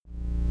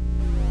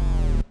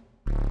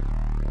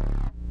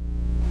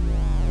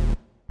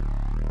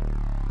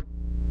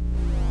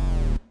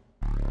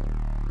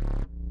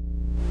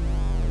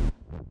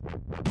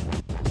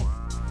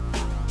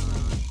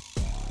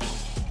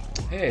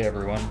Hey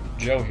everyone,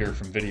 Joe here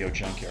from Video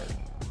Junkyard.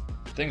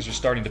 Things are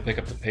starting to pick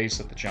up the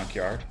pace at the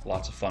Junkyard.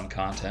 Lots of fun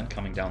content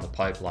coming down the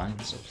pipeline,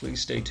 so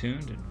please stay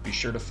tuned and be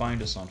sure to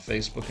find us on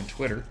Facebook and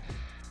Twitter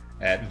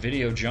at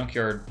Video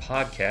Junkyard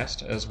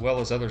Podcast, as well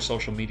as other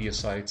social media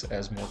sites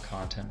as more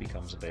content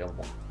becomes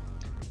available.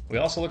 We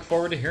also look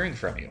forward to hearing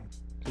from you.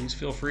 Please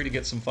feel free to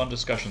get some fun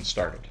discussions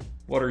started.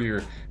 What are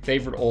your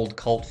favorite old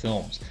cult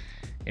films?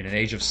 In an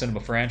age of cinema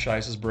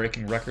franchises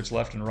breaking records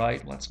left and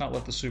right, let's not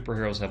let the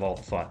superheroes have all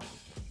the fun.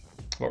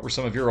 What were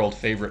some of your old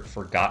favorite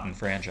forgotten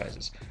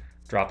franchises?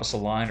 Drop us a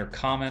line or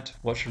comment.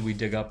 What should we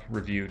dig up,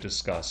 review,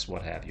 discuss,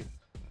 what have you?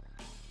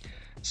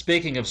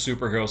 Speaking of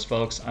superheroes,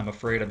 folks, I'm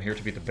afraid I'm here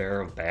to be the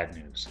bearer of bad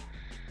news.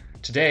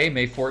 Today,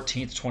 May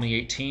 14th,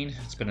 2018,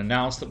 it's been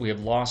announced that we have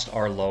lost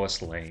our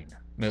Lois Lane.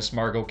 Miss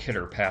Margot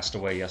Kidder passed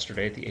away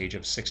yesterday at the age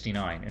of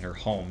 69 in her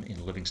home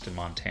in Livingston,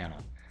 Montana.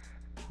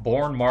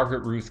 Born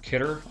Margaret Ruth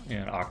Kidder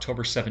on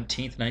October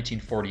 17,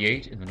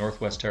 1948 in the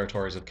Northwest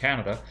Territories of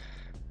Canada,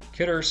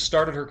 Kidder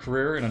started her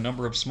career in a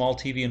number of small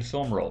TV and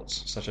film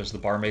roles, such as the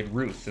barmaid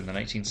Ruth in the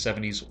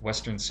 1970s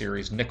Western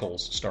series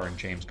Nichols, starring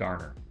James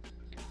Garner.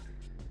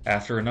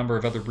 After a number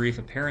of other brief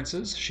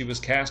appearances, she was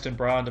cast in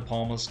Brian De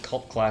Palma's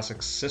cult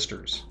classic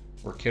Sisters,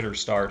 where Kidder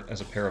starred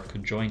as a pair of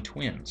conjoined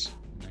twins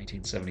in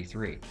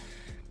 1973.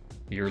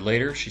 A year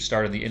later, she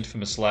starred in the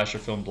infamous slasher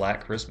film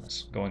Black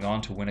Christmas, going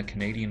on to win a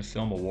Canadian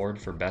Film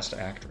Award for Best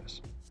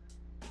Actress.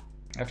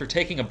 After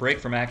taking a break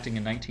from acting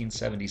in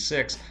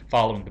 1976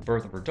 following the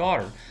birth of her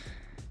daughter,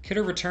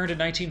 Kidder returned in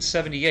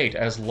 1978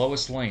 as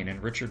Lois Lane in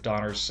Richard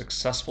Donner's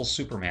successful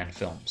Superman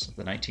films of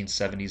the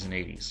 1970s and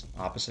 80s,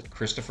 opposite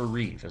Christopher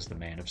Reeve as the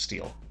Man of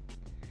Steel.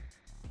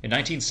 In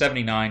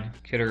 1979,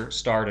 Kidder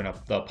starred in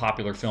the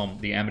popular film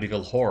The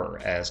Amityville Horror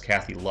as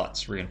Kathy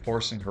Lutz,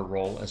 reinforcing her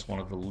role as one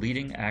of the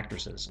leading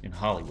actresses in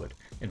Hollywood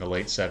in the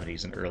late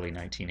 70s and early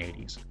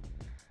 1980s.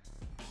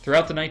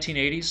 Throughout the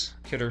 1980s,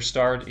 Kidder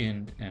starred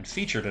in and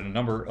featured in a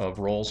number of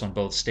roles on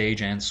both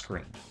stage and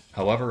screen.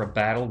 However, a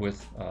battle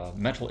with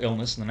mental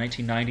illness in the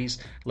 1990s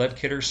led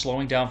Kidder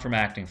slowing down from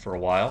acting for a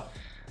while.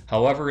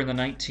 However, in the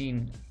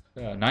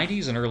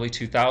 1990s and early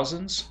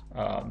 2000s,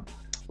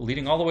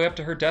 leading all the way up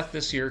to her death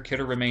this year,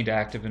 Kidder remained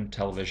active in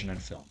television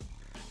and film.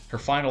 Her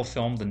final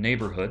film, The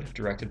Neighborhood,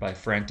 directed by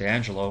Frank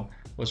D'Angelo,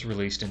 was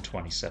released in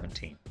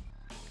 2017.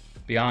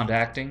 Beyond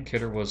acting,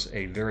 Kidder was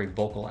a very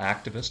vocal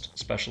activist,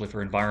 especially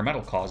for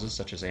environmental causes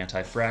such as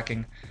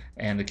anti-fracking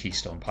and the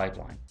Keystone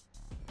Pipeline.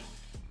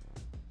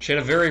 She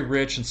had a very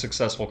rich and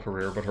successful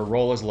career, but her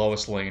role as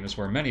Lois Lane is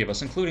where many of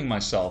us, including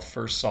myself,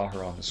 first saw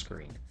her on the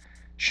screen.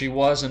 She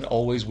was and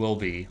always will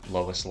be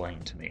Lois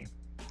Lane to me.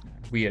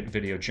 We at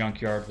Video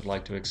Junkyard would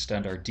like to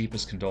extend our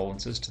deepest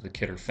condolences to the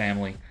Kidder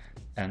family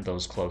and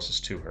those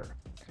closest to her.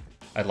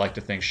 I'd like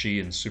to think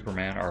she and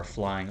Superman are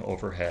flying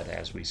overhead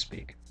as we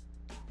speak.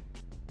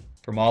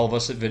 From all of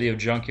us at Video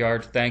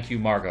Junkyard, thank you,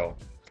 Margot,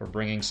 for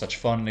bringing such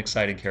fun and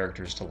exciting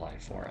characters to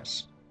life for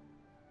us.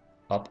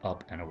 Up,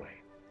 up, and away.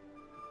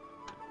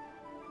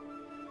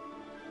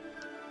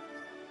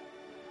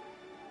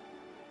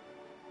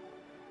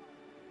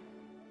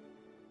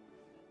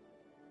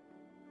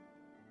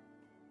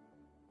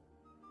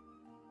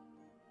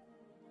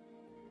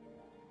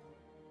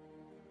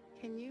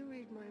 Can you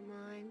read my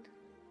mind?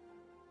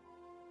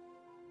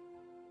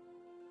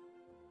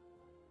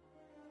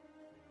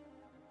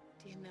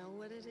 Do you know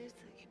what it is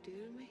that you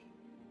do to me?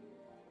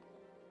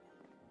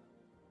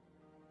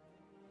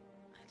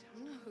 I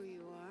don't know who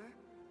you are.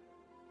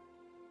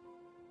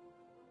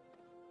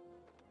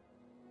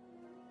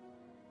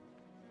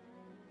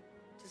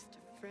 Just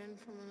a friend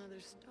from another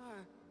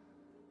star.